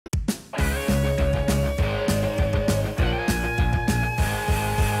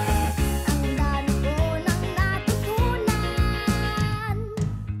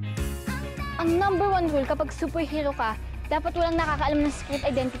Kapag superhero ka, dapat walang nakakaalam ng secret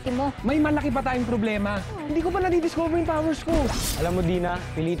identity mo. May malaki pa tayong problema. Hindi ko pa nadidiscover yung powers ko. Alam mo, Dina,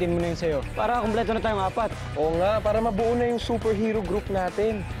 pilitin mo na yun sa'yo. Para kumpleto na tayong 4. Oo nga, para mabuo na yung superhero group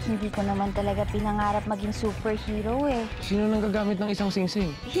natin. Hindi ko naman talaga pinangarap maging superhero eh. Sino nang gagamit ng isang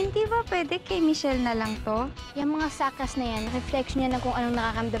singsing? Hindi ba pwede kay Michelle na lang to? Yung mga sakas na yan, reflection yan ng kung anong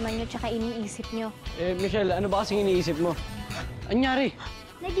nakakamdaman nyo tsaka iniisip nyo. Michelle, ano ba kasing iniisip mo? Anyari?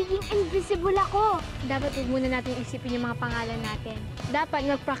 Nagiging invisible ako. Dapat huwag muna natin isipin yung mga pangalan natin. Dapat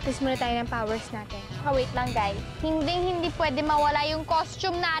mag-practice muna tayo ng powers natin. Wait lang, guys. Hindi pwede mawala yung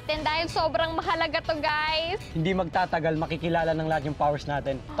costume natin dahil sobrang mahalaga to, guys. Hindi magtatagal, makikilala ng lahat yung powers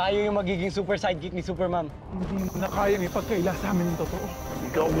natin. Tayo yung magiging super sidekick ni Supermom. Hindi mo na kayang ipagkaila sa amin ng totoo.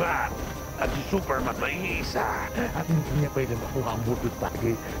 Ikaw nga, at si Superman na iisa. At hindi niya pwede makuha ang butut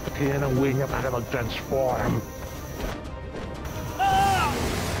bagay. Kaya ng way niya para mag-transform.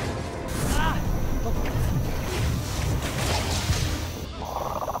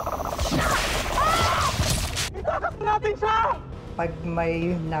 Natin siya! Pag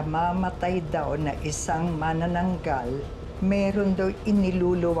may namamatay daw na isang manananggal, meron daw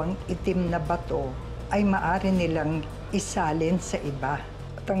iniluluwang itim na bato ay maaari nilang isalin sa iba.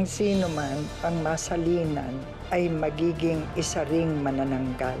 At ang sino man ang masalinan ay magiging isa ring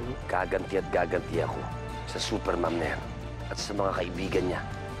manananggal. Gaganti at gaganti ako sa Supermom na yan at sa mga kaibigan niya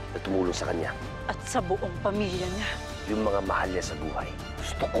na tumulong sa kanya. At sa buong pamilya niya. Yung mga mahal niya sa buhay.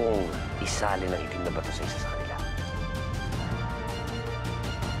 Gusto kong isalin ang itim na bato sa isa sa kanila.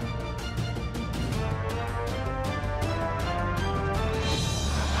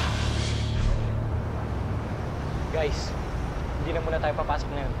 Guys, hindi na muna tayo papasok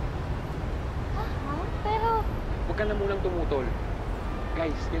ngayon. Pero... Huwag ka na munang tumutol.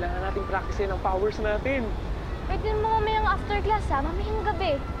 Guys, kailangan nating practicein ang powers natin. Pwede mo mamayang after class, ha? Mamayang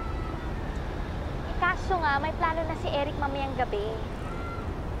gabi. Kaso nga, may plano na si Eric mamayang gabi.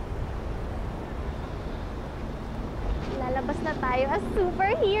 Lalabas na tayo as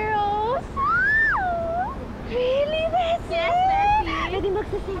superheroes! Really, Bessie? Yes, Bessie! Pwede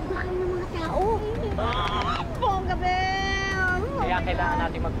magsasave na kayo ng mga tao. Bongga, Bel! Kaya kailangan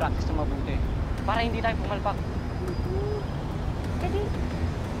natin mag-practice na mabuti. Para hindi tayo pumalpak. Pwede.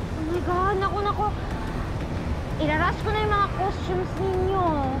 Oh my God, naku. Irarush ko na yung mga costumes ninyo.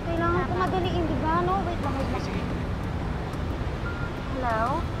 Kailangan ko madaliin, di ba? No? Wait lang. Sige.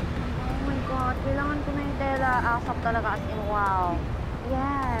 Hello? Oh my God, kailangan ko na yung tela. Asap talaga as in wow.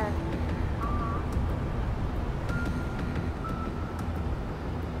 Yes.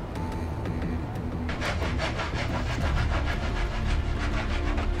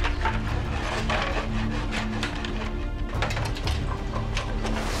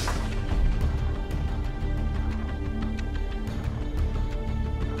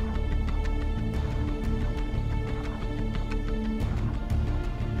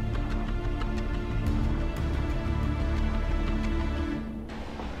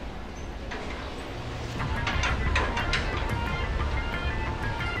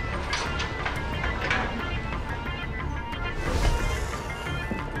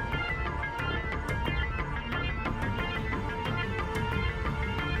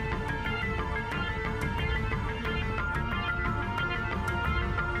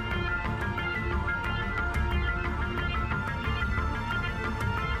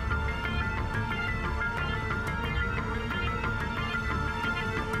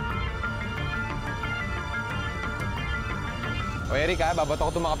 O Eric ha, babato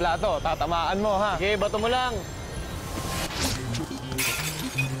ko itong mga plato. Tatamaan mo ha. Sige, bato mo lang.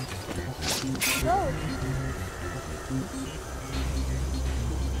 Go!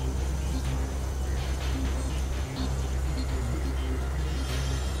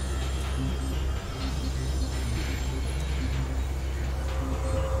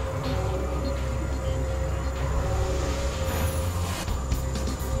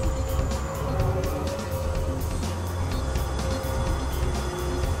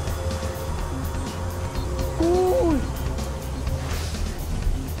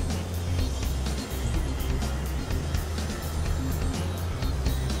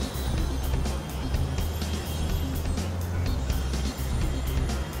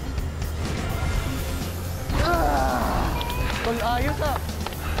 Ayos ah!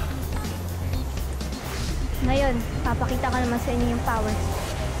 Ngayon, papakita ko naman sa inyo yung powers.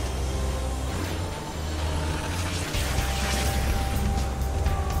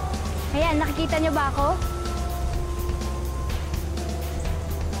 Ayan, nakikita niyo ba ako?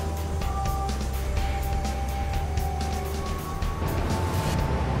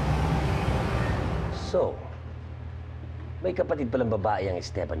 So, may kapatid palang babae ang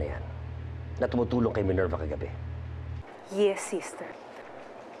Esteban na yan. na tumutulong kay Minerva kagabi? Yes, sister.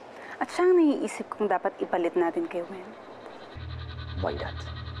 At siyang naiisip kung dapat ipalit natin kay Wen. Why not?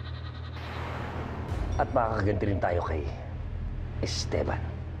 At makakaganti rin tayo kay Esteban.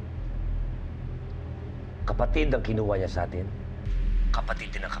 Kapatid ang kinuha niya sa atin.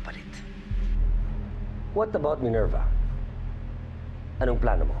 Kapatid din ang kapalit. What about Minerva? Anong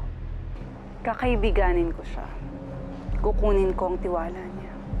plano mo? Kakaibiganin ko siya. Kukunin ko ang tiwala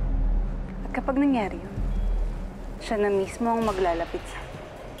niya. At kapag nangyari yun, siya na mismo ang maglalapit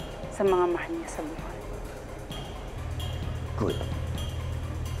sa mga mahal niya sa buhay. Good.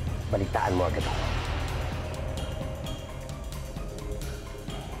 Balitaan mo agad ako.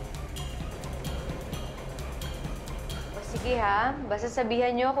 Sige ha, basta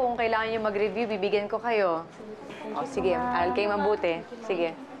sabihan nyo kung kailangan nyo mag-review, bibigyan ko kayo. O, sige, aral kayo mabuti.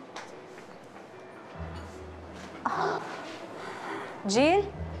 Sige. Jill?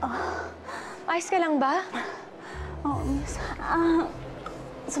 Ayos ka lang ba? Oo, miss.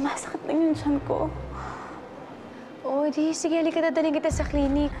 Sumasakit lang yung tiyan ko. Oo, di. Sige, halika, dadaling kita sa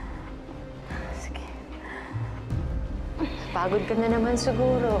klinik. Sige. Pagod ka na naman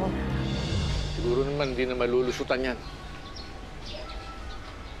siguro. Siguro naman hindi na malulusutan yan.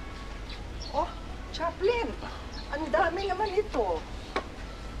 Oh, Chaplain, ang dami naman ito.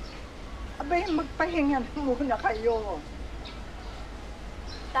 Abay, magpahinga muna kayo.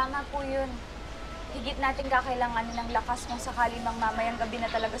 Tama po yun. Higit natin kakailanganin ng lakas kung sakali mang mamayang gabi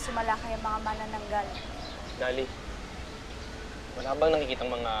na talaga sumalakay ang mga manananggal. Nali, wala bang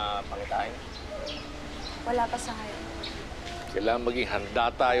nakikitang mga pangitain? Wala pa sa ngayon. Kailangan maging handa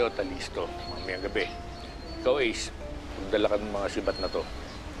tayo at alisto mamayang gabi. Ikaw, Ace, magdala ka ng mga sibat na to.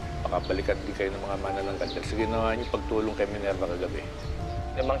 Baka balikan din kayo ng mga manananggal. Dahil sa ginawa niyo pagtulong kay Minerva kagabi.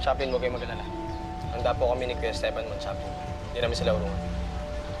 Mang Chaplain, huwag kayo mag-alala. Handa po kami ni Kuya Esteban, Mang Chaplain. Hindi namin sila urungan.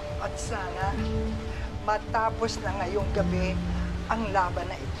 At sana matapos na ngayong gabi ang laban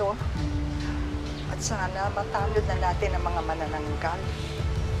na ito. At sana matanod na natin ang mga manananggal.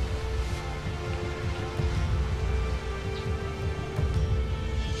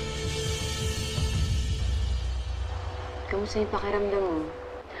 Kamusta yung pakiramdam mo?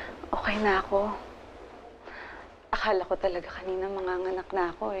 Okay na ako. Akala ko talaga kanina manganganak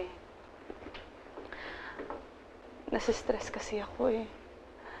na ako eh. Nasistress kasi ako eh.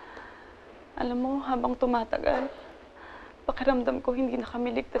 Alam mo, habang tumatagal, pakiramdam ko hindi na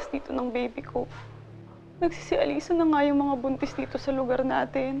kami ligtas dito ng baby ko. Nagsisialisan na nga yung mga buntis dito sa lugar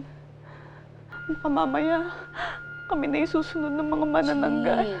natin. Baka mamaya, kami na yung susunod ng mga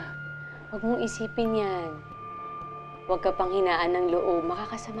manananggal. Jill, huwag mong isipin yan. Huwag ka pang hinaan ng loob.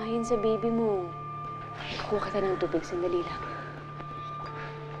 Makakasama yun sa baby mo. Kukuha kita ng tubig. Sandali lang.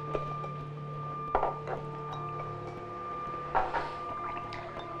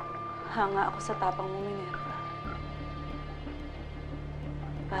 Hanga ako sa tapang mo, Minerva.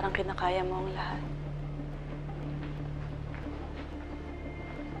 Parang kinakaya mo ang lahat.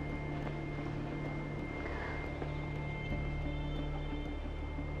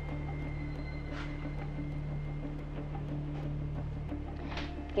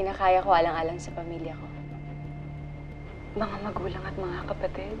 Kinakaya ko alang-alang sa pamilya ko. Mga magulang at mga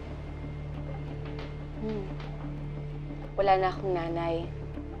kapatid. Wala na akong nanay.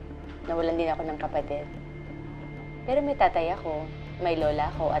 Nawalan din ako ng kapatid. Pero may tatay ako, may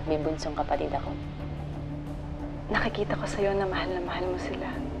lola ako, at may bunsong kapatid ako. Nakikita ko sa'yo na mahal mo sila.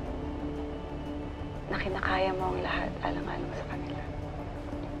 Na kinakaya mo ang lahat alang-alang sa kanila.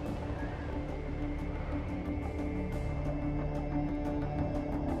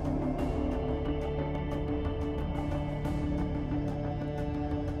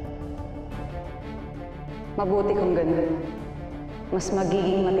 Mabuti kung ganun. Mas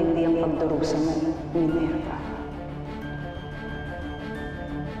magiging matindi ang pagdurusa mo, Minerva.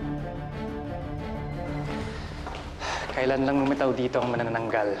 Kailan lang lumitaw dito ang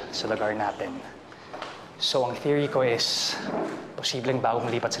manananggal sa lugar natin. So, ang theory ko is, posibleng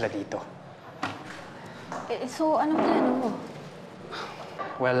bagong lipat sila dito. So, anong plano mo?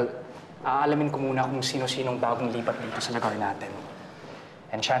 Well, aalamin ko muna kung sino-sinong bagong lipat dito sa lugar natin.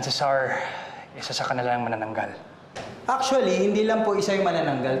 And chances are, isa sa kanila ang manananggal. Actually, hindi lang po isa yung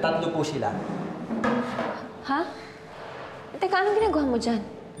manananggal, 3 po sila. Ha? Teka, anong ginagawa mo dyan?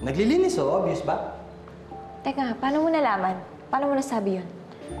 Naglilinis, obvious ba? Teka, paano mo nalaman? Paano mo nasabi yun?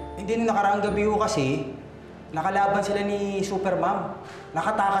 Hindi na nakaraang gabi ko kasi, nakalaban sila ni Super Mom.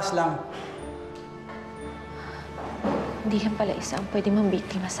 Nakatakas lang. Hindi yan pala isa ang pwede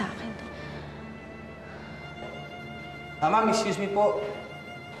mambiktima sa akin. Ma'am, excuse me po.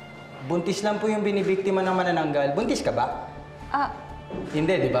 Buntis lang po yung binibiktima ng manananggal. Buntis ka ba?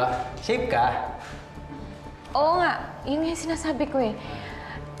 Hindi, di ba? Shape ka. Oo nga, yun nga yung sinasabi ko eh.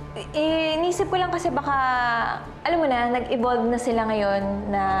 Inisip ko lang kasi baka, alam mo na, nag-evolve na sila ngayon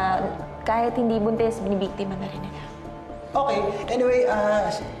na kahit hindi buntis, binibiktima na rin nila. Okay. Anyway,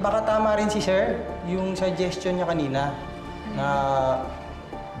 baka tama rin si Sir, yung suggestion niya kanina na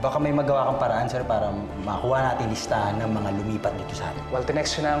baka may magawa kang paraan, Sir, para makuha natin listahan ng mga lumipat dito sa atin. Well, the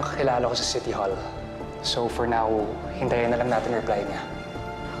next yun ang kakilala ko sa City Hall. So for now, hintayin na lang natin reply niya.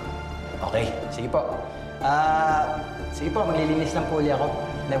 Okay, sige po. Sige po, maglilinis lang po ulit ako.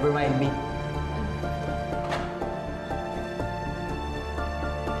 Never mind me.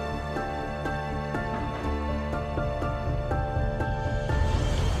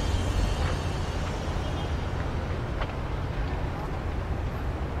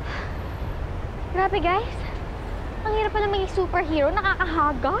 Grabe guys, ang hirap pala maging superhero,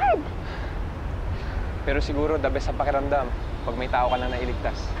 nakakahagard. Pero siguro, the best sa pakiramdam pag may tao ka na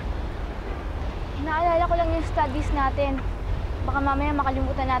nailigtas. Naalala ko lang yung studies natin. Baka mamaya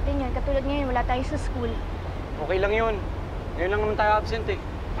makalimutan natin yun. Katulad ngayon, wala tayo sa school. Okay lang yun. Ngayon lang naman tayo absent eh.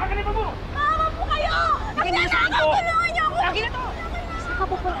 Bakit ba mo? Tama po kayo! Nagkakasaan ko! Tulungan niyo ako! Lagi na to! Saan ka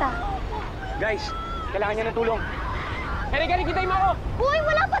pupunta? Guys, kailangan niya ng tulong. Halika, hintayin mo ako! Uy,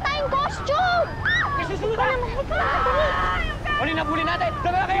 wala pa tayong costume! Kasi susunod na! Huli na huli natin!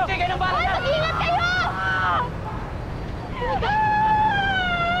 Dala na kayo! Sige ng bala na! Mag-ingat kayo!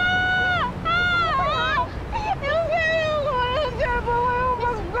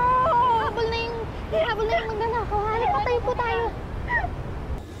 Habol na yung magnanakaw. Halika, patayo po tayo.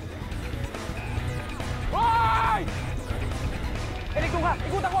 Hoy! Elikto ka!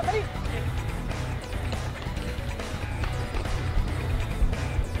 Ikutan ko! Dali!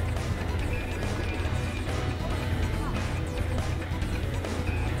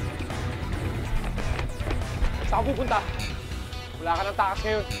 Saan ka pupunta? Wala ka ng takas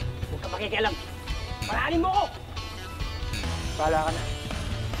ngayon. Huwag ka makikialam. Paranin mo ako! Bahala ka na.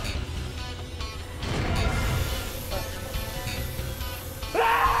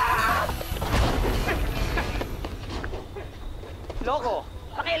 Loko!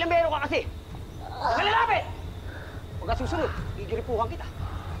 Nakialambero ka kasi! Huwag ka lalapit! Huwag ka susunod, gigiripuhan kita.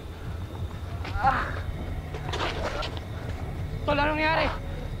 Tol, anong nangyari?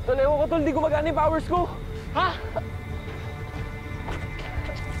 Tol, ewan ko, Tol. Di gumagana yung powers ko. Ha?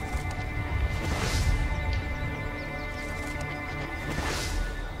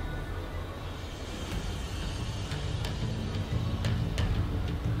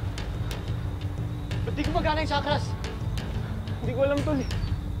 Ba't di gumagana yung chakras? Hindi ko alam, Tol.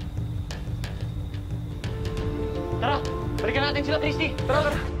 Tara! Balikan natin sila, Tristy! Tara,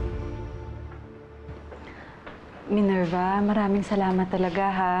 tara! Minerva, maraming salamat talaga,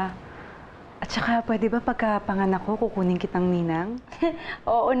 ha? At saka, pwede ba pagkapanganak ko, kukunin kitang ninang?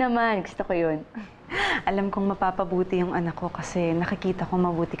 Oo naman, gusto ko yun. Alam kong mapapabuti yung anak ko kasi nakikita ko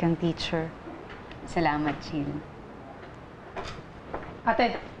mabuti kang teacher. Salamat, Jill.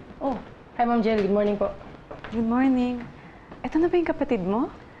 Ate! Oh, hi Ma'am Jill. Good morning po. Good morning. Ito na ba yung kapatid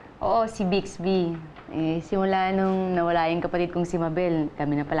mo? Oo, si Bixby. Simula nung nawala yung kapatid kong si Mabel,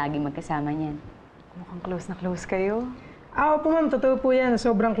 kami na palagi magkasama niyan. Mukhang close na close kayo. Opo ma'am, totoo po yan.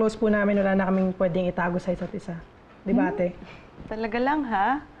 Sobrang close po namin. Wala na kaming pwedeng itago sa isa't isa. Di ba, ate? Talaga lang,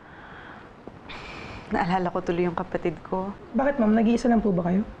 ha? Naalala ko tuloy yung kapatid ko. Bakit ma'am? Nag-iisa lang po ba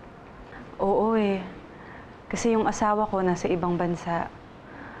kayo? Oo eh. Kasi yung asawa ko nasa ibang bansa.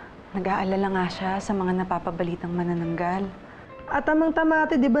 Nag-aalala nga siya sa mga napapabalitang manananggal. At tamang-tama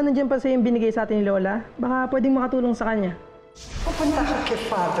ate, di ba nandiyan pa sa yung binigay sa atin ni Lola? Baka pwedeng makatulong sa kanya. Pupunta ka kay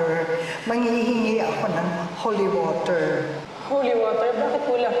Father. Manghihingi ako ng holy water. Holy water? Bakit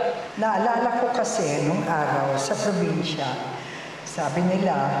pula? Naalala ko kasi nung araw sa probinsya, sabi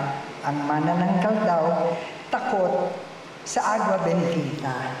nila, ang manananggal daw takot sa agua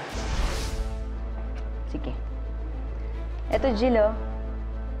bendita. Sige. Eto, Jill, oh.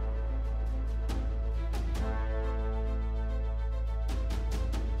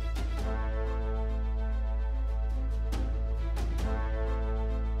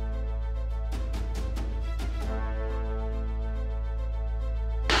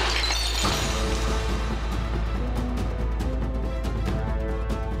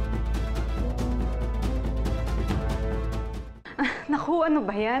 Naku, ano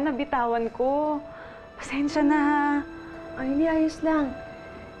ba yan? Nabitawan ko. Pasensya na, ha? Ay, hindi, ayos lang.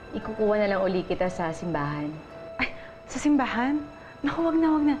 Ikukuha na lang uli kita sa simbahan. Ay, sa simbahan? Naku, wag na,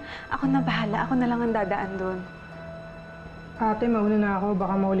 wag na. Ako na bahala. Ako na lang ang dadaan doon. Ate, mauna na ako.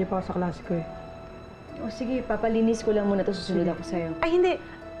 Baka mauli pa ako sa klase ko eh. O sige, papalinis ko lang muna to susunod ako sa'yo. Ay, hindi.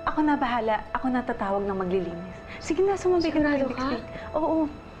 Ako na bahala. Ako na tatawag ng maglilinis. Sige na, sumabi ka na kay Bixby. Oo.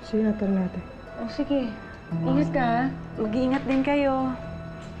 Sige na, tara natin. O sige. Ingat ka, ha? Mag-iingat din kayo.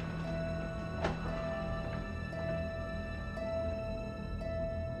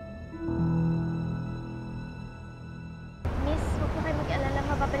 Miss, huwag po kayo mag-alala.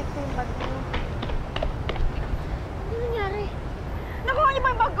 Mababalik po yung bag niyo. Ano nangyari? Nakuha niyo ba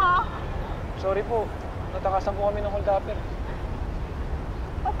yung bag ko? Sorry po. Natakasan po kami ng hold-upper.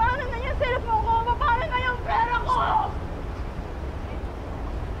 Paano na yung cellphone ko? Paano na yung pera ko?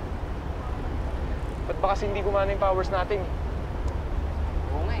 Ba't ba kasi hindi gumana yung powers natin?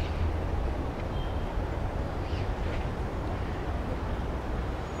 Oo nga eh.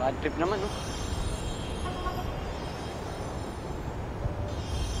 Bad trip naman, no?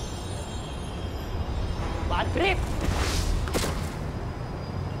 Bad trip!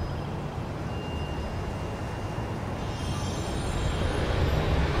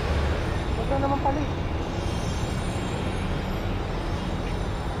 Wala naman pala eh.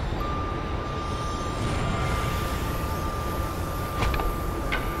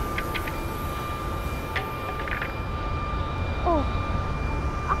 Oh,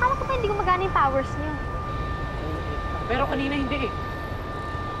 akala ko pa hindi gumagana yung powers niyo. Pero kanina hindi eh.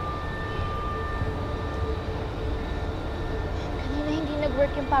 Kanina hindi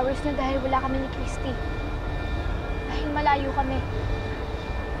nag-work yung powers niyo dahil wala kami ni Christy. Dahil malayo kami.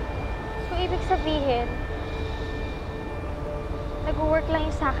 So, ibig sabihin, nag-work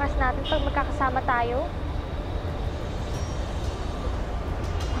lang yung sakras natin pag magkakasama tayo?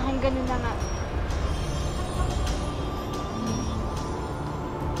 Parang ganun na nga.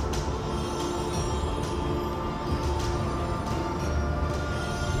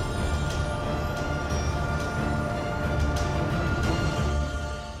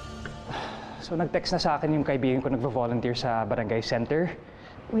 So, nag-text na sa akin yung kaibigan ko nagvo-volunteer sa barangay center.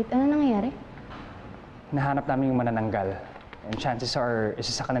 Wait, ano nangyayari? Nahanap namin yung manananggal. And chances are,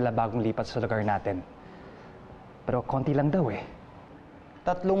 isa sa kanila bagong lipat sa lugar natin. Pero konti lang daw eh.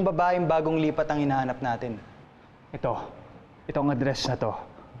 3 babaeng bagong lipat ang hinahanap natin. Ito ang address na to.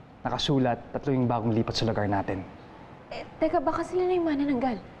 Nakasulat, 3 yung bagong lipat sa lugar natin. Eh, teka, baka sila na yung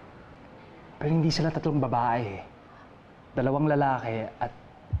manananggal? Pero hindi sila 3 babae eh. 2 lalaki at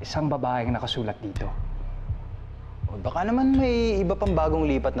 1 babae ang nakasulat dito. O baka naman may iba pang bagong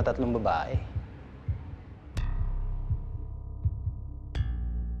lipat na 3 babae.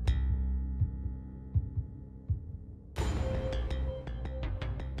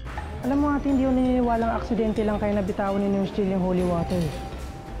 Alam mo ate, hindi ko naniniwalang aksidente lang kayo nabitawan ni Nurse Jill yung holy water.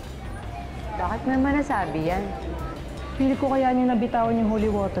 Bakit naman nasabi yan? Pili ko kaya niya nabitawan yung holy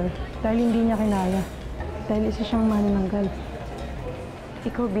water dahil hindi niya kinaya. Dahil isa siyang manananggal.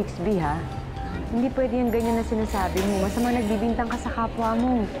 Ikaw, Bixby, ha? Hindi pwede yung ganyan na sinasabi mo. Masama nagbibintang ka sa kapwa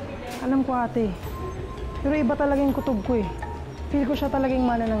mo. Alam ko ate, pero iba talaga yung kutob ko eh. Feel ko siya talagang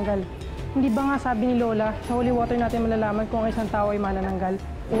manananggal. Hindi ba nga sabi ni Lola, sa holy water natin malalaman kung ang isang tao ay manananggal?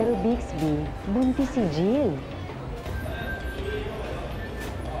 Pero Bixby, buntis si Jill.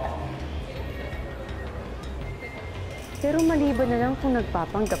 Pero maliban na lang kung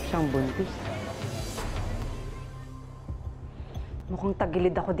nagpapanggap siyang buntis. Mukhang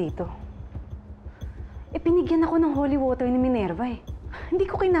tagilid ako dito. Pinigyan ako ng holy water ni Minerva eh. Hindi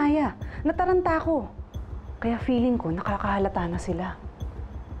ko kinaya. Nataranta ako. Kaya feeling ko nakakahalata na sila.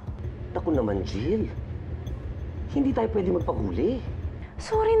 Naku naman, Jill. Hindi tayo pwede magpahuli.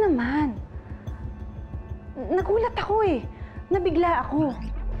 Sorry naman. Nagulat ako eh. Nabigla ako.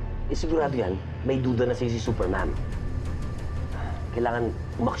 Sigurado yan, may duda na si Superman. Kailangan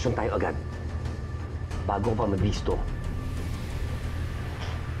umaksyon tayo agad. Bago pa mabisto,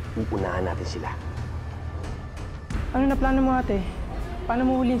 uunahan natin sila. Ano na plano mo ate? Paano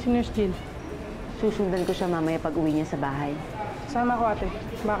mo huliin si Nurse Jill? Susundan ko siya mamaya pag uwi niya sa bahay. Sama ko ate.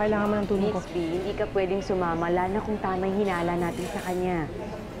 Baka kailangan mo ng tulong ko. Bixby, hindi ka pwedeng sumama, lalo na kung tama yung hinala natin sa kanya.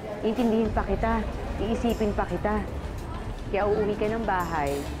 Intindihin pa kita, iisipin pa kita. Kaya uuwi ka ng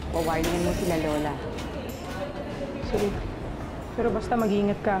bahay, wawarningan mo sila Lola. Sige. Pero basta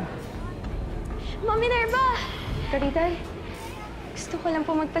mag-iingat ka. Ma'am Minerva! Karitay, gusto ko lang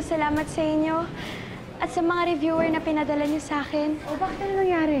po magpasalamat sa inyo at sa mga reviewer na pinadala niyo sa akin. O, bakit ano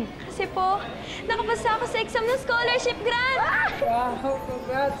nangyari? Kasi po, nakapasa ako sa exam ng scholarship grant! Wow!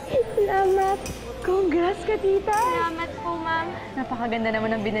 Congrats! Salamat! Congrats ka, tita! Salamat po, ma'am. Napakaganda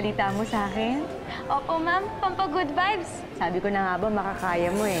naman ang binalita mo sa akin. Opo, ma'am. Pampa-good vibes. Sabi ko na nga ba,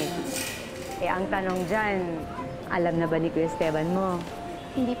 makakaya mo eh. Eh, ang tanong dyan, alam na ba ni Kuya Esteban mo?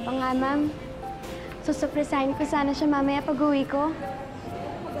 Hindi pa nga, ma'am. Susurpresahin ko sana siya mamaya pag-uwi ko.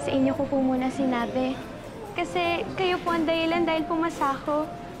 Sa inyo ko po muna sinabi. Kasi kayo po ang dahilan dahil pumasa ko.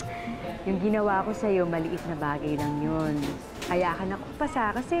 Yung ginawa ko sa'yo, maliit na bagay lang yun. Kaya ka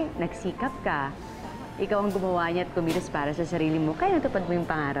nakupasa kasi nagsikap ka. Ikaw ang gumawa niya at kumilos para sa sarili mo. Kaya natupad mo yung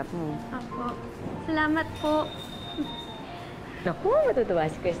pangarap mo. Apo. Salamat po. Naku, matutuwa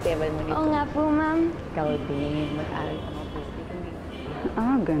si Esteban mo nito. Oo nga po, ma'am. Ikaw din, mag-aaral ka mabuti.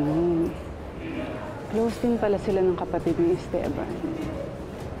 Ah, ganun. Close din pala sila ng kapatid ni Esteban.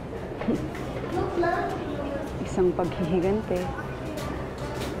 Isang paghihigante,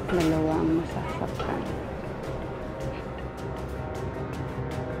 dalawa ang masasaktan.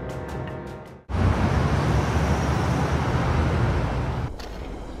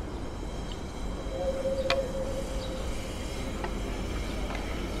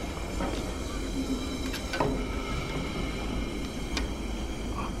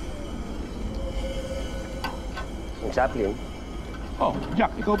 Chaplin. Oh, Jack,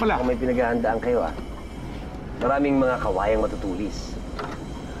 ikaw pala. Kung may pinaghahandaan kayo, ah. Maraming mga kawayang matutulis.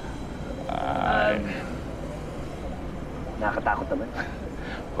 Nakakatakot naman.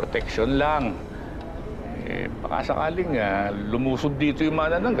 Protection lang. Baka sakaling lumusod dito yung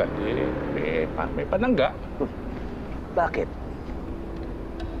manananggal. May panangga. Bakit?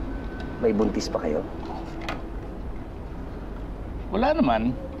 May buntis pa kayo? Wala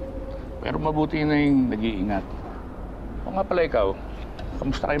naman. Pero mabuti na yung nag-iingat. O nga pala ikaw,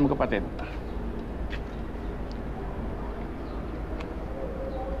 kamusta kayo magkapatid?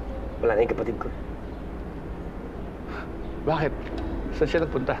 Wala na yung kapatid ko. Bakit? Saan siya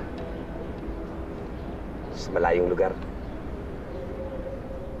nagpunta? Sa malayong lugar.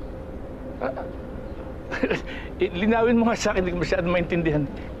 Linawin mo nga sa akin, hindi ko masyadong maintindihan.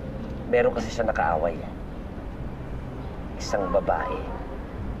 Meron kasi siya nakaaway. Isang babae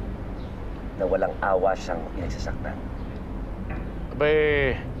na walang awa siyang pinagsasaktan.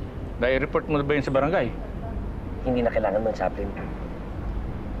 Abay, nai-report mo na ba yun sa barangay? Hindi na kailangan ng chaplain.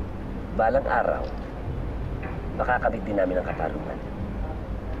 Balang araw, makakabit din namin ang katarungan.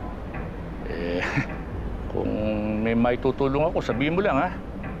 Kung may maitutulong ako, sabihin mo lang, ha?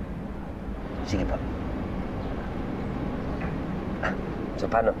 Sige pa. So,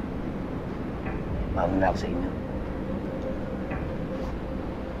 paano? Mauna ako sa inyo.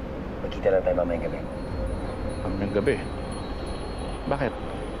 Magkita lang tayo mamayang gabi. Mamayang gabi? Bakit?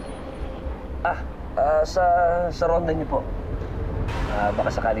 Sa ronda niyo po.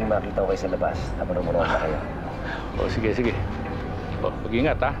 Baka sakaling makita ko kayo sa labas. Habang rumoronda kayo. O, sige. O,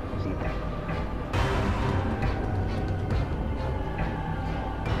 mag-ingat, ha? Sige.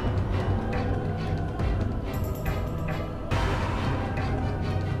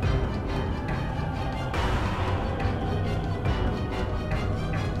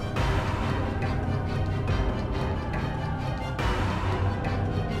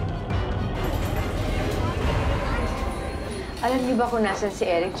 Alam niyo ba kung nasan si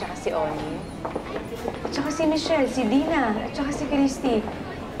Eric tsaka si Oni? Tsaka si Michelle, si Dina, at tsaka si Christy.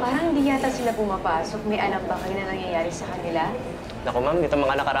 Parang hindi yata sila pumapasok. May alam ba kayo na nangyayari sa kanila? Naku ma'am, dito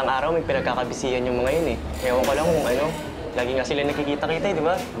mga nakarang araw may pinagkakabisihan yung mga yun eh. Ewan ko lang kung ano, lagi nga sila nakikita-kita eh, di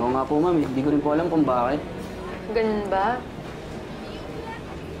ba? Oo nga po ma'am, hindi ko rin po alam kung bakit. Ganun ba?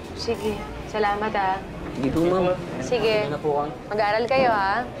 Sige, salamat ah. Sige po ma'am. Sige, na po kami. mag-aaral kayo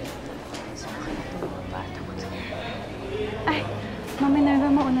ha. Ay, Ma'am Minerva,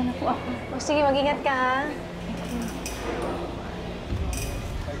 mauna na po ako. O sige, mag-ingat ka ha.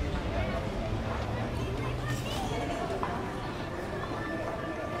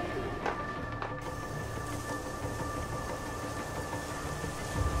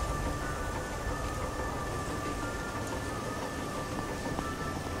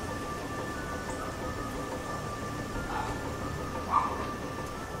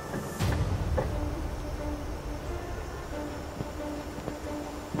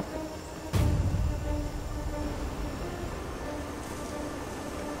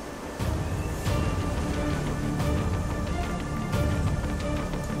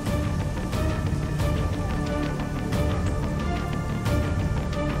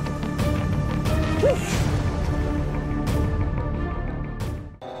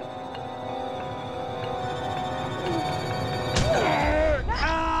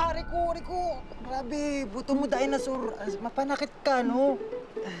 Rico! Grabe, buto mo dinosaur. Mapanakit ka, no?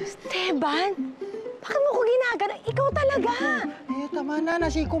 Esteban! Bakit mo ko ginagana? Ikaw talaga! Tama na.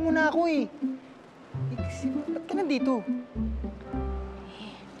 Nasiko mo na ako, eh. Ba't ka nandito?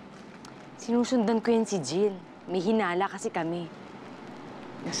 Sinusundan ko yan si Jill. May hinala kasi kami.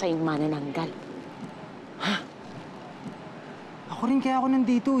 Nasa yung manananggal. Ha? Ako rin kaya ako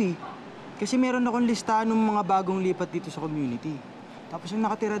nandito, eh. Kasi meron akong listahan ng mga bagong lipat dito sa community. Tapos yung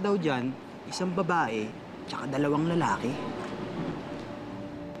nakatira daw dyan, isang babae, tsaka 2 lalaki.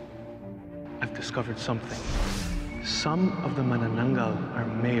 discovered something. Some of the manananggal are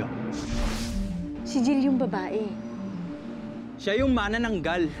male. Si Jill yung babae. Siya yung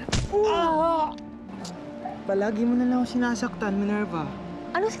manananggal. Palagi mo na lang ako sinasaktan, Minerva.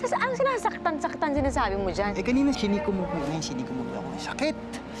 Anong sinasaktan-saktan sinasabi mo dyan? Eh, kanina siniko-muko. Ngayon siniko-muko ako. Sakit!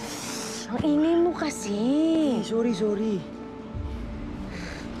 Ang ingay mo kasi. Sorry.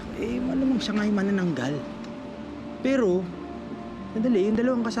 Eh, malamang siya nga yung manananggal. Pero, nadali, yung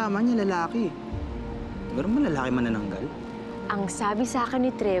dalawang kasama niya, lalaki. Meron ba lalaki manananggal? Ang sabi sa akin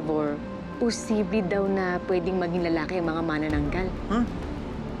ni Trevor, posible daw na pwedeng maging lalaki ang mga manananggal. Huh?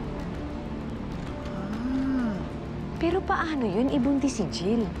 Pero paano yun? Ibuntis si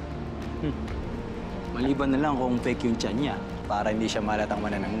Jill. Maliban na lang kung fake yung tiyan niya para hindi siya malatang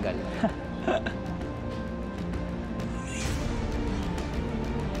manananggal.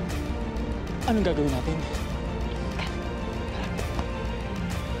 Anong gagawin natin?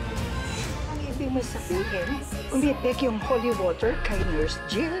 Ang ibig mo sabihin, umipik yung holy water kay Nurse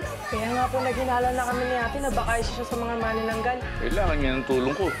Jill. Kaya nga po naghinala na kami ni ate na baka isa siya sa mga manananggal. Kailangan niya ng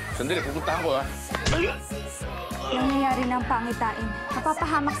tulong ko. Sandali, pupuntahan ko, ha? Nangyayari na ang pangitain.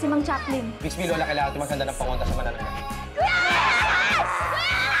 Napapahamak si Mang Chaplin. Bixby, Lola, kailangan tumaghanda ng pangonta sa manananggal.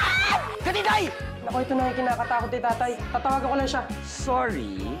 Katitay! Naku, ito na yung kinakatakot ni tatay. Tatawagan ko lang siya.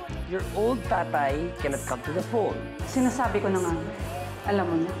 Sorry, your old tatay cannot come to the phone. Sinasabi ko na nga, alam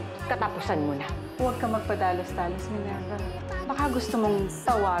mo na. Tatapusan mo na. Huwag ka magpadalos-dalos, Minerva. Baka gusto mong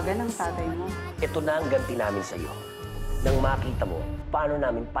tawagan ang tatay mo. Ito na ang ganti namin sa'yo. Nang makita mo, paano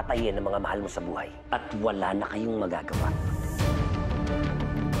namin patayin ang mga mahal mo sa buhay. At wala na kayong magagawa.